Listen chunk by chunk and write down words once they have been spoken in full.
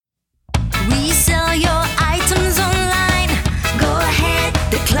Resell your items online. Go ahead,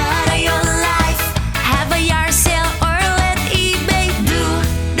 declutter your life. Have a yard sale or let eBay do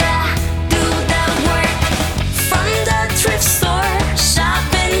the work. From the thrift store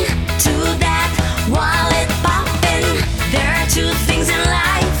shopping to that wallet popping, there are two things in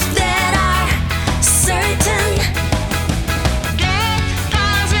life that are certain. Death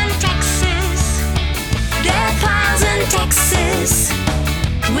files in Texas. Death files in Texas.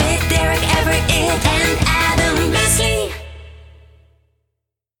 With Derek Everett and Adam Bisley.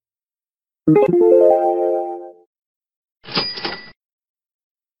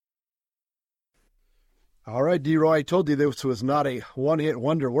 All right, D-Roy, I told you this was not a one-hit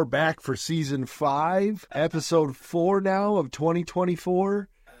wonder. We're back for Season 5, Episode 4 now of 2024.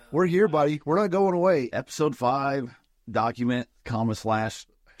 We're here, buddy. We're not going away. Episode 5, document,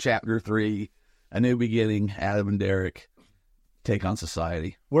 chapter 3, a new beginning, Adam and Derek take on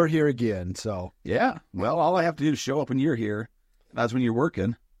society. We're here again, so. Yeah, well, all I have to do is show up when you're here. That's when you're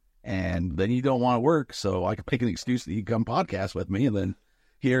working, and then you don't want to work, so I can pick an excuse that you can come podcast with me, and then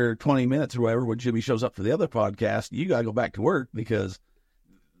here 20 minutes or whatever when Jimmy shows up for the other podcast, you got to go back to work because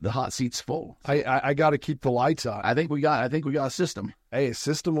the hot seat's full. I got to keep the lights on. I think we got a system. Hey, a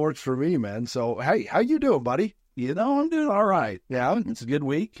system works for me, man. So, hey, how you doing, buddy? You know, I'm doing all right. Yeah, it's a good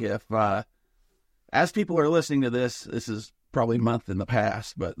week. If as people are listening to this is probably a month in the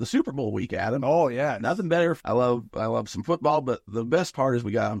past, but the Super Bowl week, Adam. Oh, yeah. Nothing better. I love some football, but the best part is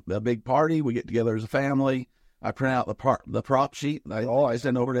we got a big party. We get together as a family. I print out the prop sheet. I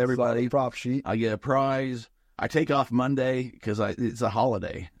send over to everybody. Prop sheet. I get a prize. I take off Monday because it's a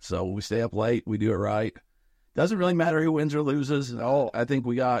holiday. So we stay up late. We do it right. Doesn't really matter who wins or loses. I think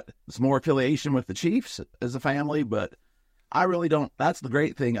we got some more affiliation with the Chiefs as a family, but I really don't. That's the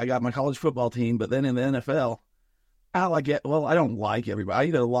great thing. I got my college football team, but then in the NFL, I don't like everybody. I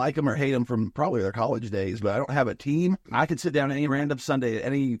either like them or hate them from probably their college days, but I don't have a team. I could sit down any random Sunday at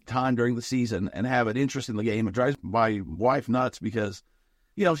any time during the season and have an interest in the game. It drives my wife nuts because,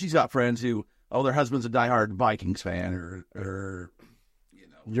 you know, she's got friends who, their husband's a diehard Vikings fan or you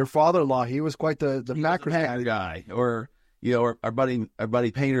know. Your father-in-law, he was quite the Packers guy. Or, you know, our buddy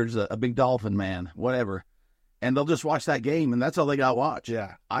Painter's a big Dolphin man, whatever. And they'll just watch that game, and that's all they got to watch.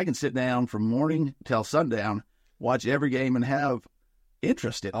 Yeah. I can sit down from morning till sundown, watch every game and have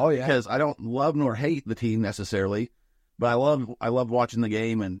interest in it. Oh, yeah. Because I don't love nor hate the team necessarily, but I love watching the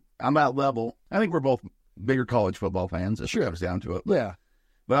game, and I'm at level. I think we're both bigger college football fans. It comes down to it. Yeah.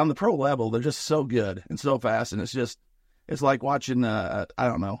 But on the pro level, they're just so good and so fast, and it's like watching,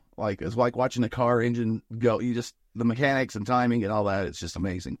 it's like watching a car engine go. The mechanics and timing and all that, it's just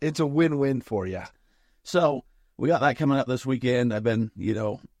amazing. It's a win-win for you. So we got that coming up this weekend. I've been,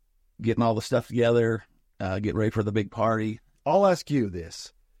 getting all the stuff together, getting ready for the big party. I'll ask you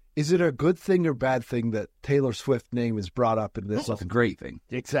this. Is it a good thing or bad thing that Taylor Swift's name is brought up in this? It's a great thing.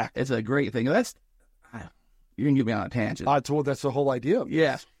 Exactly. It's a great thing. You can get me on a tangent. That's the whole idea.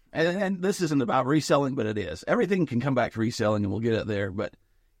 Yeah. And this isn't about reselling, but it is. Everything can come back to reselling, and we'll get it there. But,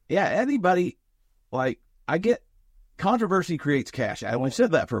 yeah, anybody, I get controversy creates cash. We've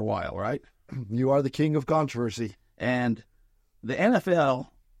said that for a while, right? You are the king of controversy. And the NFL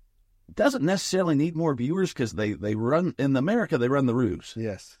doesn't necessarily need more viewers because they run, in America, they run the roost.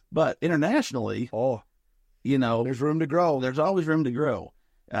 Yes. But internationally, there's room to grow. There's always room to grow.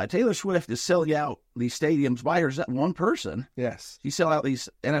 Taylor Swift is selling out these stadiums by one person. Yes. She sells out these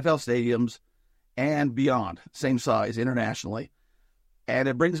NFL stadiums and beyond, same size internationally. And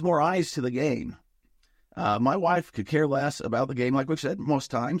it brings more eyes to the game. My wife could care less about the game, like we've said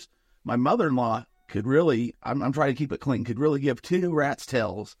most times. My mother-in-law could really, I'm trying to keep it clean, could really give two rat's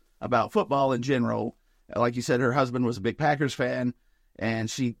tails about football in general. Like you said, her husband was a big Packers fan, and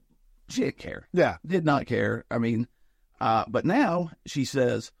she didn't care. Yeah. Did not care. I mean, but now she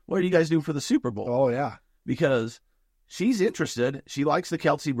says, what are you guys doing for the Super Bowl? Oh, yeah. Because she's interested. She likes the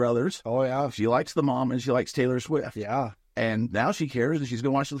Kelsey brothers. Oh, yeah. She likes the mom, and she likes Taylor Swift. Yeah. And now she cares, and she's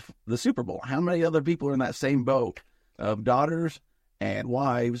going to watch the Super Bowl. How many other people are in that same boat of daughters and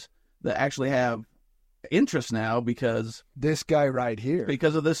wives that actually have interest now because this guy right here,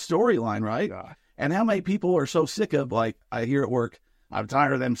 because of this storyline, right? God. And how many people are so sick of, I hear at work, I'm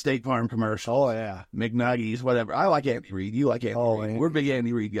tired of them State Farm commercials. Oh, yeah. McNuggies, whatever. I like Andy Reid. You like Andy Reid. Man. We're big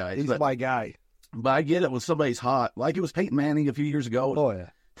Andy Reid guys. He's my guy. But I get it when somebody's hot. Like it was Peyton Manning a few years ago. Oh, yeah.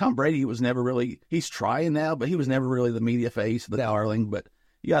 Tom Brady was never really, he's trying now, but he was never really the media face, the darling. But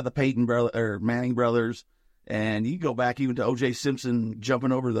you got the Manning brothers, and you go back even to O.J. Simpson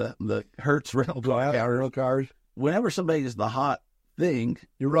jumping over the Hertz rental car. Rental cars. Whenever somebody is the hot thing,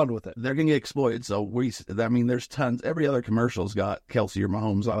 You run with it. they're going to get exploited. So there's tons. Every other commercial's got Kelsey or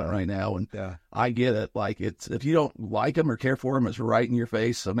Mahomes on it right now, and Yeah. I get it. Like if you don't like them or care for them, it's right in your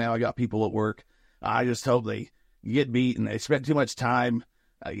face. So now I got people at work. I just hope they get beat and they spend too much time,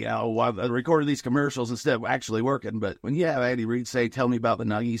 while they recording these commercials instead of actually working. But when you have Andy Reid say, "Tell me about the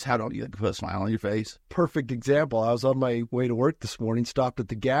Nuggies," how don't you put a smile on your face? Perfect example. I was on my way to work this morning, stopped at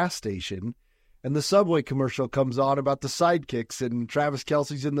the gas station, and the Subway commercial comes on about the sidekicks, and Travis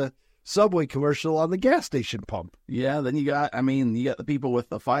Kelce's in the Subway commercial on the gas station pump. Yeah, then you got the people with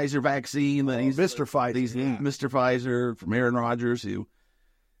the Pfizer vaccine. Mr. Pfizer. Mr. Pfizer from Aaron Rodgers, who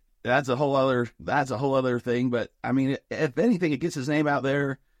that's a whole other thing. But I mean, if anything, it gets his name out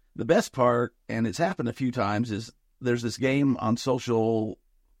there. The best part, and it's happened a few times, is there's this game on social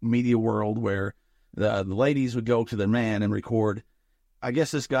media world where the ladies would go to the man and record. I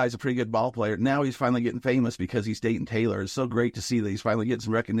guess this guy's a pretty good ball player. Now he's finally getting famous because he's dating Taylor. It's so great to see that he's finally getting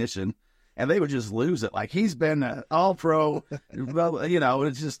some recognition. And they would just lose it. Like, he's been an all-pro.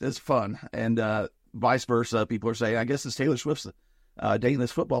 It's fun. And vice versa. People are saying, I guess it's Taylor Swift's dating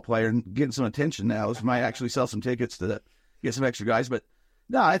this football player and getting some attention now. This might actually sell some tickets to get some extra guys. But,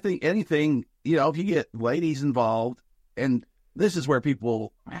 no, I think anything, if you get ladies involved, and this is where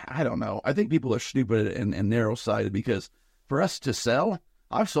people, I don't know. I think people are stupid and narrow-sighted because for us to sell,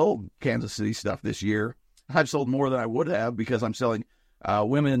 I've sold Kansas City stuff this year. I've sold more than I would have because I'm selling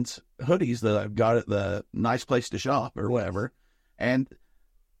women's hoodies that I've got at the Nice Place to Shop or whatever. And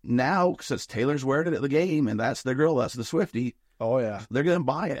now, since Taylor's wearing it at the game, and that's the girl, that's the Swiftie, Oh, yeah. they're going to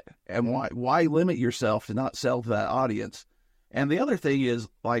buy it. And why limit yourself to not sell to that audience? And the other thing is,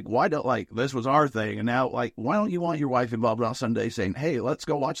 this was our thing, and now, why don't you want your wife involved on Sunday saying, hey, let's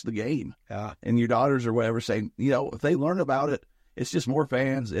go watch the game? Yeah. And your daughters or whatever saying, if they learn about it, it's just more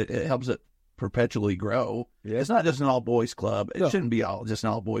fans. It helps it perpetually grow. Yeah. It's not just an all-boys club. It shouldn't be just an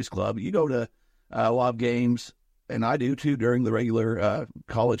all-boys club. You go to a lot of games, and I do too during the regular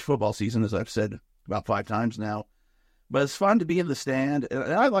college football season, as I've said about 5 times now. But it's fun to be in the stand,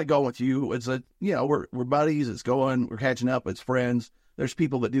 and I like going with you. It's we're buddies. It's we're catching up. It's friends. There's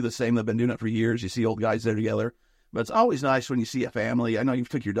people that do the same. They've been doing it for years. You see old guys there together. But it's always nice when you see a family. I know you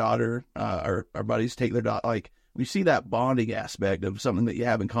took your daughter, our buddies take their daughter. Like, we see that bonding aspect of something that you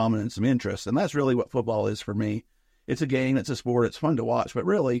have in common and some interest, and that's really what football is for me. It's a game. It's a sport. It's fun to watch. But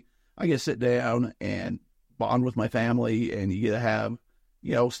really, I get to sit down and bond with my family, and you get to have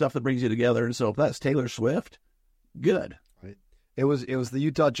stuff that brings you together. And so if that's Taylor Swift, good. Right. It was the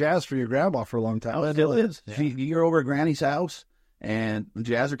Utah Jazz for your grandma for a long time. Oh, it still is. Yeah. You're over at Granny's house, and the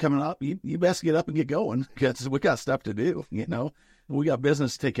Jazz are coming up. You best get up and get going because we got stuff to do. We got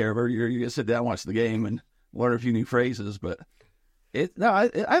business to take care of. You're gonna sit down, watch the game, and learn a few new phrases. But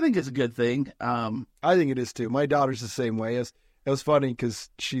I think it's a good thing. I think it is too. My daughter's the same way. It was funny because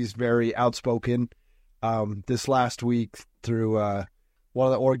she's very outspoken. This last week through one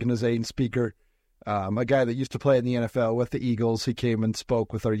of the organizing speaker. A guy that used to play in the NFL with the Eagles, he came and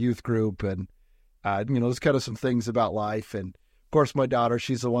spoke with our youth group, and there's kind of some things about life. And of course, my daughter,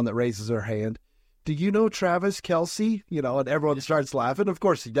 she's the one that raises her hand. Do you know Travis Kelce? And everyone starts laughing. Of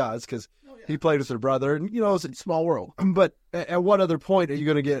course, he does because he played with her brother, and it's a small world. But at what other point are you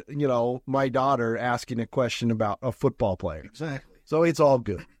going to get my daughter asking a question about a football player? Exactly. So it's all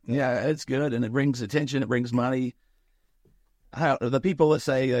good. Yeah, it's good, and it brings attention. It brings money. The people that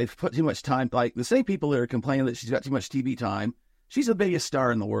say they've put too much time, like the same people that are complaining that she's got too much TV time, she's the biggest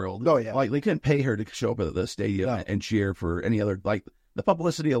star in the world. Oh, yeah. Like, they couldn't pay her to show up at the stadium and cheer for any other, like, the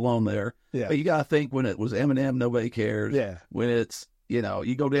publicity alone there. Yeah. But you got to think when it was Eminem, nobody cares. Yeah. When it's, you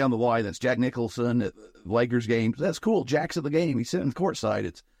go down the line, it's Jack Nicholson at Lakers games. That's cool. Jack's at the game. He's sitting courtside.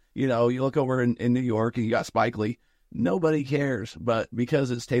 It's, you look over in New York and you got Spike Lee. Nobody cares. But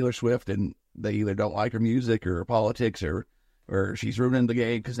because it's Taylor Swift and they either don't like her music or her politics or she's ruining the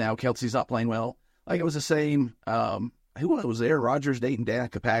game because now Kelsey's not playing well. Like, it was the same, who was there? Rodgers dating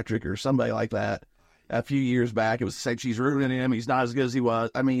Danica Patrick or somebody like that a few years back. It was the same, she's ruining him. He's not as good as he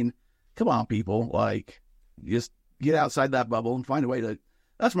was. I mean, come on, people. Like, just get outside that bubble and find a way to,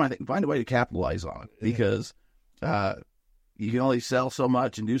 that's my thing, find a way to capitalize on it because you can only sell so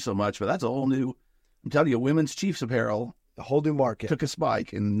much and do so much, but that's a whole new, I'm telling you, women's Chiefs apparel. A whole new market. Took a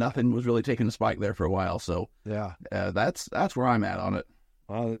spike, and nothing was really taking a spike there for a while. So yeah, that's where I'm at on it.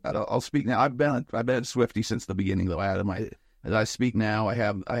 I'll speak now. I've been a Swiftie since the beginning, though. As I speak now, I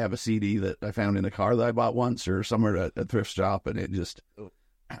have a CD that I found in a car that I bought once or somewhere at a thrift shop, and it just.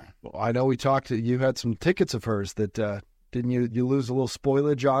 Well, I know we talked. You had some tickets of hers that didn't you lose a little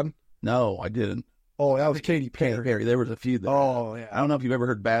spoilage on? No, I didn't. Oh, that was Katy Perry. Perry. There was a few. Oh, yeah. I don't know if you've ever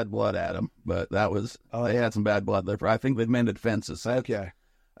heard Bad Blood, Adam, but that was they had some bad blood there. I think they've mended fences. Okay.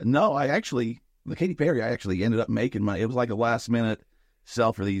 No, the Katy Perry, I actually ended up making money. It was like a last minute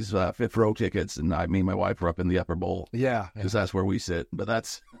sell for these fifth row tickets, and me and my wife were up in the upper bowl. Yeah. Because that's where we sit. But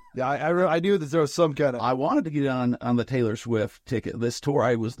that's Yeah, I knew that there was some kind of. I wanted to get on the Taylor Swift ticket. This tour,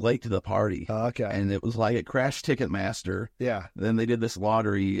 I was late to the party. Okay. And it was like it crashed Ticketmaster. Yeah. Then they did this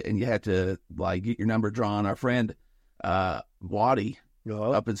lottery, and you had to like get your number drawn. Our friend Waddy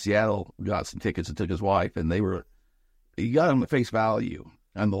Oh. up in Seattle got some tickets and took his wife, and he got them at face value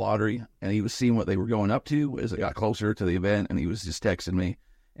on the lottery, and he was seeing what they were going up to as it got closer to the event, and he was just texting me,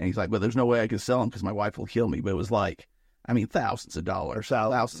 and he's like, "But there's no way I can sell them because my wife will kill me." But it was like, I mean, thousands of dollars,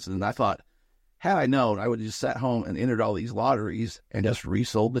 thousands, and I thought, had I known, I would have just sat home and entered all these lotteries and just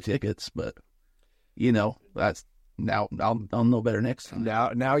resold the tickets. But that's now I'll know better next time.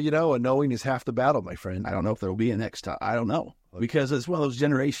 Now you know, and knowing is half the battle, my friend. I don't know if there will be a next time. I don't know, because it's one of those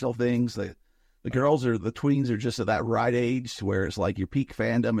generational things that the tweens are just at that right age where it's like your peak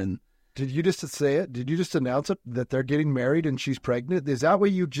fandom. And Did you just say it? Did you just announce it that they're getting married and she's pregnant? Is that what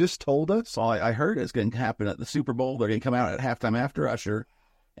you just told us? so I heard it's going to happen at the Super Bowl. They're going to come out at halftime after Usher,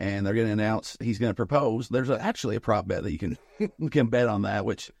 and they're going to announce he's going to propose. There's actually a prop bet that you can bet on that,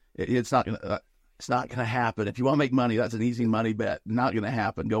 which it's not going to happen. If you want to make money, that's an easy money bet. Not going to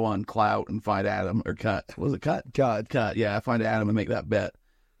happen. Go on Clout and find Adam, or Cut. Was it Cut? Cut. Yeah, find Adam and make that bet.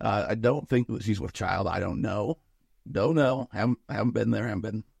 I don't think that she's with child. I don't know. Don't know. Haven't been there.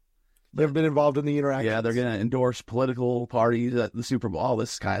 They've been involved in the interaction. Yeah, they're going to endorse political parties at the Super Bowl, all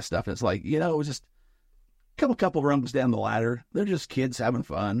this kind of stuff. And it's like, it was just a couple rungs down the ladder. They're just kids having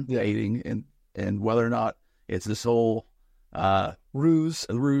fun, dating, and whether or not it's this whole ruse,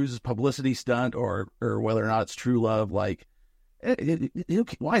 publicity stunt, or whether or not it's true love, like,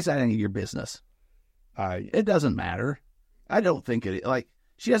 why is that any of your business? It doesn't matter. I don't think it, like,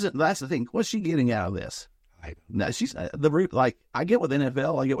 she doesn't, that's the thing. What's she getting out of this? No, she's the root. Like, I get with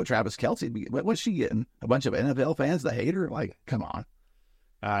NFL, I get with Travis Kelce, but what's she getting? A bunch of NFL fans that hate her? Like, come on.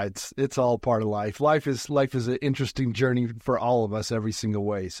 It's all part of life. Life is an interesting journey for all of us every single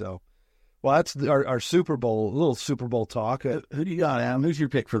way. So, well, that's our Super Bowl, little Super Bowl talk. Who do you got, Adam? Who's your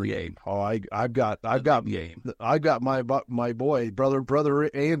pick for the game? Oh, I've got game. I got my boy, brother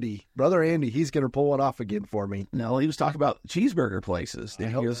Andy. Brother Andy, he's gonna pull one off again for me. No, he was talking about cheeseburger places.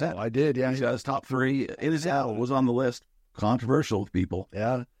 Did you hear that? I did. Yeah, he's got his top 3. In-N-Out was on the list. Controversial with people.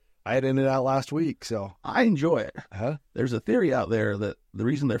 Yeah, I had In-N-Out last week, so I enjoy it. Huh? There's a theory out there that the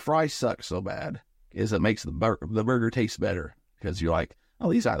reason their fries suck so bad is it makes the burger taste better, because you're like,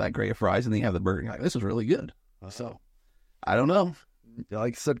 oh, these aren't that great of fries, and then you have the burger, you're like, this is really good. So, I don't know.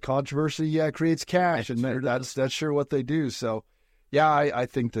 Like I said, controversy creates cash, and that's sure what they do. So, yeah, I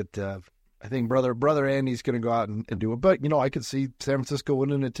think that I think brother Andy's going to go out and do it. But I could see San Francisco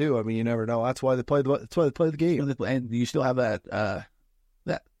winning it too. I mean, you never know. That's why they play the game. And do you still have that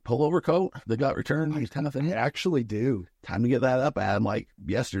that pullover coat that got returned? Kind of thing. I actually do. Time to get that up, Adam. Like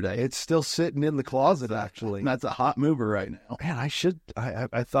yesterday, it's still sitting in the closet. Actually, that's a hot mover right now. Man, I should.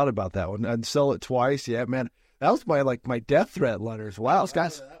 I thought about that one. I'd sell it twice. Yeah, man. That was my death threat letters. Wow, was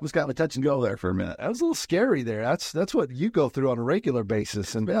kind of a touch and go there for a minute. That was a little scary there. That's what you go through on a regular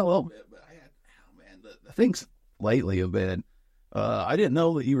basis. And a little bit, but the things lately have been. I didn't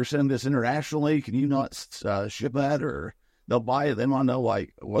know that you were sending this internationally. Can you not ship that, or they'll buy it? They want to know,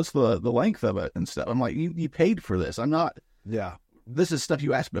 like, what's the length of it and stuff. I'm like, you paid for this. I'm not. Yeah. This is stuff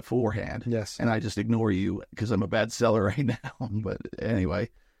you asked beforehand. Yes. And I just ignore you because I'm a bad seller right now. But anyway.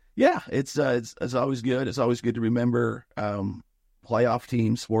 Yeah, it's always good. It's always good to remember playoff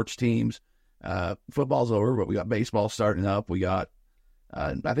teams, sports teams. Football's over, but we got baseball starting up. We got,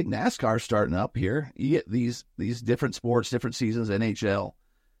 I think NASCAR's starting up here. You get these different sports, different seasons. NHL,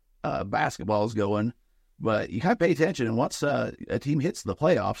 basketball's going, but you got to pay attention. And once a team hits the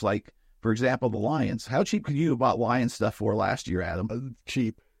playoffs, like for example the Lions, how cheap could you have bought Lions stuff for last year, Adam?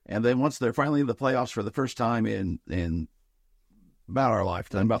 Cheap. And then once they're finally in the playoffs for the first time in about our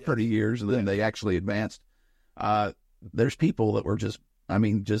lifetime, about 30 years, and then they actually advanced. There's people that were just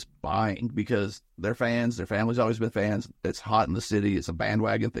buying because they're fans. Their family's always been fans. It's hot in the city. It's a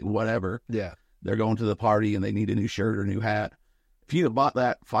bandwagon thing, whatever. Yeah. They're going to the party and they need a new shirt or a new hat. If you'd have bought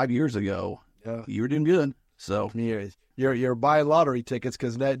that 5 years ago, you were doing good. So you're buying lottery tickets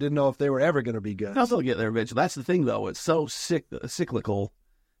because they didn't know if they were ever going to be good. They'll get there eventually. That's the thing, though. It's so cyclical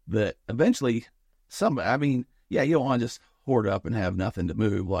that eventually you don't want to just hoard up and have nothing to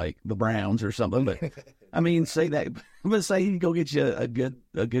move like the Browns or something. But say that. But say you go get you a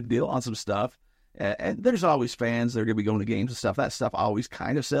good deal on some stuff, And there's always fans that are going to be going to games and stuff. That stuff always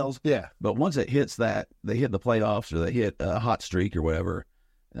kind of sells. Yeah. But once it hits that, they hit the playoffs or they hit a hot streak or whatever,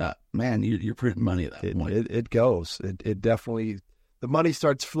 man, you're printing money at that point. It goes. It definitely, the money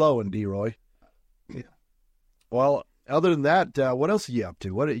starts flowing, D-Roy. Yeah. Well, other than that, what else are you up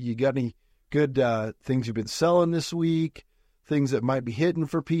to? What you got any good things you've been selling this week? Things that might be hidden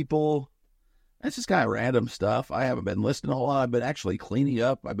for people? That's just kind of random stuff. I haven't been listing a whole lot. I've been actually cleaning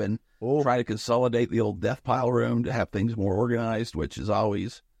up. I've been trying to consolidate the old death pile room to have things more organized, which is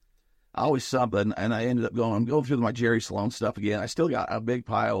always something. And I ended up I'm going through my Jerry Sloan stuff again. I still got a big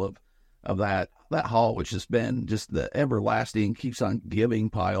pile of that haul, which has been just the everlasting, keeps on giving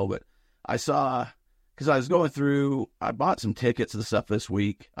pile. But I saw, because I was going through, I bought some tickets and stuff this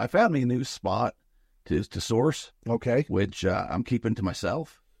week. I found me a new spot to source. Okay. Which I'm keeping to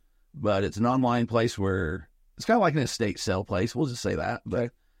myself. But it's an online place where it's kind of like an estate sale place. We'll just say that.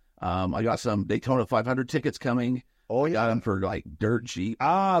 But I got some Daytona 500 tickets coming. Oh, I yeah. got them for like dirt cheap.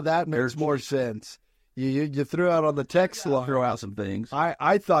 That makes more sense. You threw out on the text line. Throw out some things.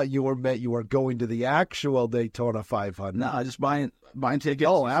 I thought you were going to the actual Daytona 500. No, I just buying tickets.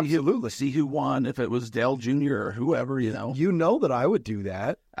 Oh, absolutely. See who won, if it was Dell Jr. or whoever, you know. You know that I would do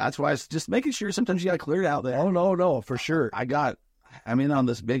that. That's why it's just making sure sometimes you got to clear it out there. Oh, no, for sure. I'm in on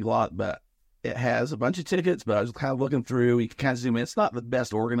this big lot, but it has a bunch of tickets, but I was kind of looking through. You can kind of zoom in. It's not the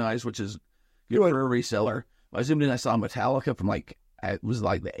best organized, which is good for a reseller. I zoomed in, I saw Metallica from it was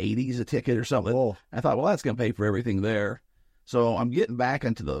like the 80s a ticket or something. Oh. I thought, well, that's going to pay for everything there. So I'm getting back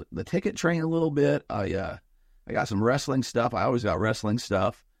into the ticket train a little bit. I got some wrestling stuff. I always got wrestling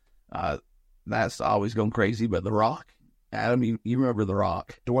stuff. That's always going crazy. But The Rock, Adam, you remember The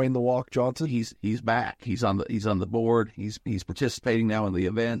Rock? Dwayne The Walk Johnson? He's back. He's on the board. He's participating now in the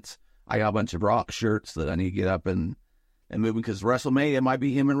events. I got a bunch of Rock shirts that I need to get up and moving, because WrestleMania might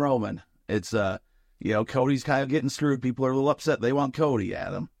be him and Roman. It's Cody's kind of getting screwed. People are a little upset. They want Cody,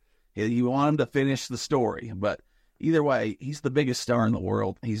 Adam. You want him to finish the story, but either way, he's the biggest star in the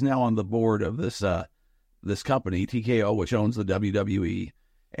world. He's now on the board of this company, TKO, which owns the WWE.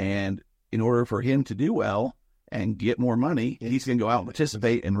 And in order for him to do well and get more money, he's going to go out and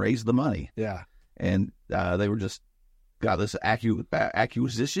participate and raise the money. Yeah. And they were just got this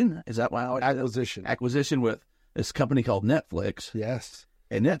acquisition. Is that why? Acquisition with this company called Netflix. Yes.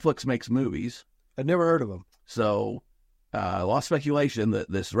 And Netflix makes movies. I'd never heard of him. So a lot of speculation that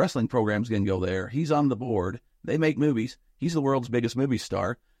this wrestling program is going to go there. He's on the board. They make movies. He's the world's biggest movie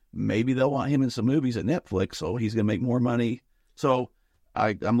star. Maybe they'll want him in some movies at Netflix, so he's going to make more money. So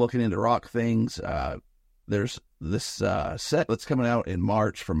I'm looking into Rock things. There's this set that's coming out in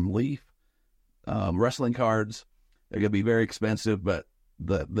March from Leaf. Wrestling cards. They're going to be very expensive, but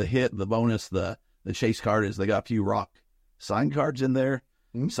the bonus, the chase card is they got a few Rock signed cards in there.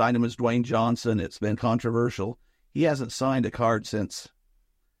 Mm-hmm. Signed him as Dwayne Johnson. It's been controversial. He hasn't signed a card since,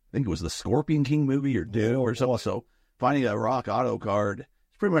 I think it was the Scorpion King movie or Doom or something. So finding a Rock auto card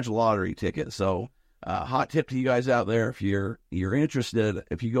is pretty much a lottery ticket. So hot tip to you guys out there, if you're interested,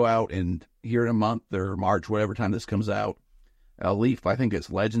 if you go out and here in a month or March, whatever time this comes out, Leaf, I think it's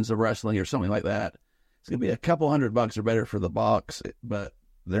Legends of Wrestling or something like that. It's going to be a couple $100 or better for the box, but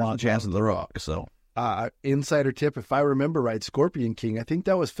there's a chance of the Rock. So. Insider tip, if I remember right, Scorpion King, I think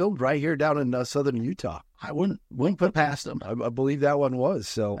that was filmed right here down in southern Utah. I wouldn't put past him. I believe that one was.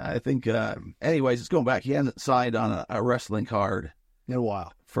 So I think, anyways, it's going back. He hasn't signed on a wrestling card in a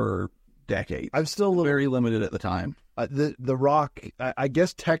while for decades. I'm still very limited at the time. The Rock, I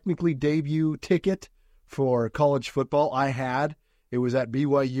guess technically debut ticket for college football I had. It was at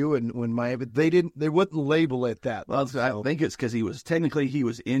BYU, and when Miami, they wouldn't label it that. Well, I think it's because he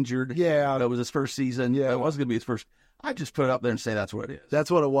was injured. Yeah, that was his first season. Yeah, it wasn't going to be his first. I just put it up there and say that's what it is. That's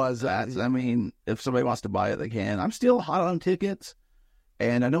what it was. I mean, if somebody wants to buy it, they can. I'm still hot on tickets,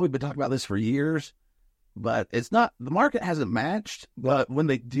 and I know we've been talking about this for years, but it's not. The market hasn't matched. But when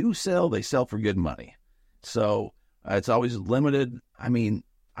they do sell, they sell for good money. So it's always limited. I mean,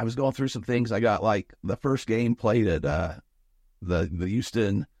 I was going through some things. I got like the first game played at the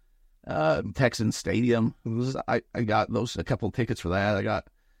Houston Texans Stadium. I got a couple of tickets for that. I got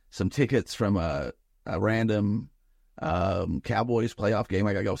some tickets from a random Cowboys playoff game.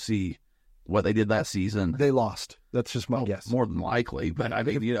 I got to go see what they did that season. They lost. That's just my guess. More than likely, but I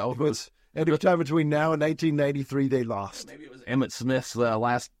mean, any time between now and 1993, they lost. Maybe it was Emmitt Smith's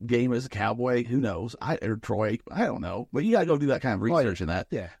last game as a Cowboy. Who knows? Or Troy. I don't know. But you got to go do that kind of research in that.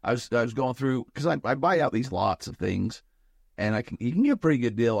 Yeah. I was going through, because I buy out these lots of things. And you can get a pretty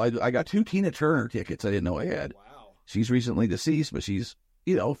good deal. I got 2 Tina Turner tickets I didn't know I had. Wow. She's recently deceased, but she's,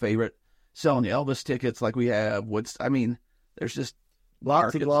 favorite. Selling Elvis tickets like we have. There's just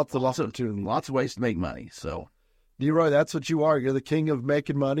Lots markets, of opportunity. lots of ways to make money. So, D-Roy, that's what you are. You're the king of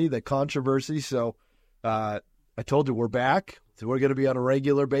making money, the controversy. So I told you we're back. So we're going to be on a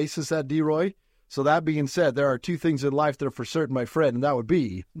regular basis at D-Roy. So that being said, there are two things in life that are for certain, my friend, and that would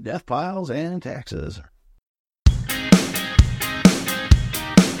be death piles and taxes.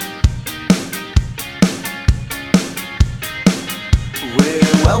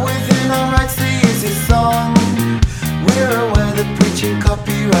 We're well within our rights to use this song. We're aware that preaching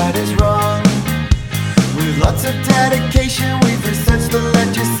copyright is wrong. With lots of dedication, we've researched the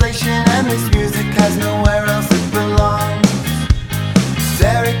legislation, and this music has nowhere else it belongs.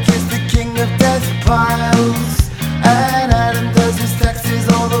 Derek is the king of death piles, and Adam does his taxes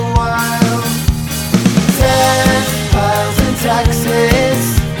all the while. Death piles and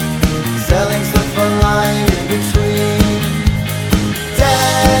taxes, selling stuff online in between.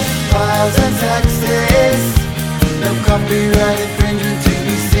 Death piles and taxes, no copyright infringement to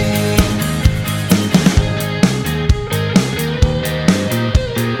be seen.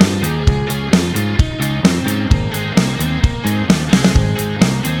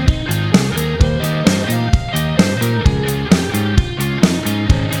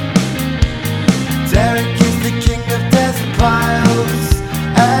 Derek is the king of death piles,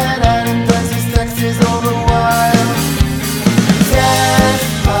 and Adam does his taxes all the while. Death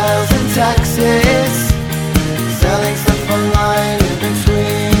piles and taxes, selling stuff online in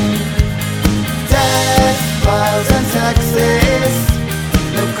between. Death piles and taxes,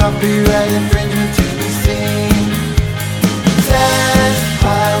 no copyright infringement.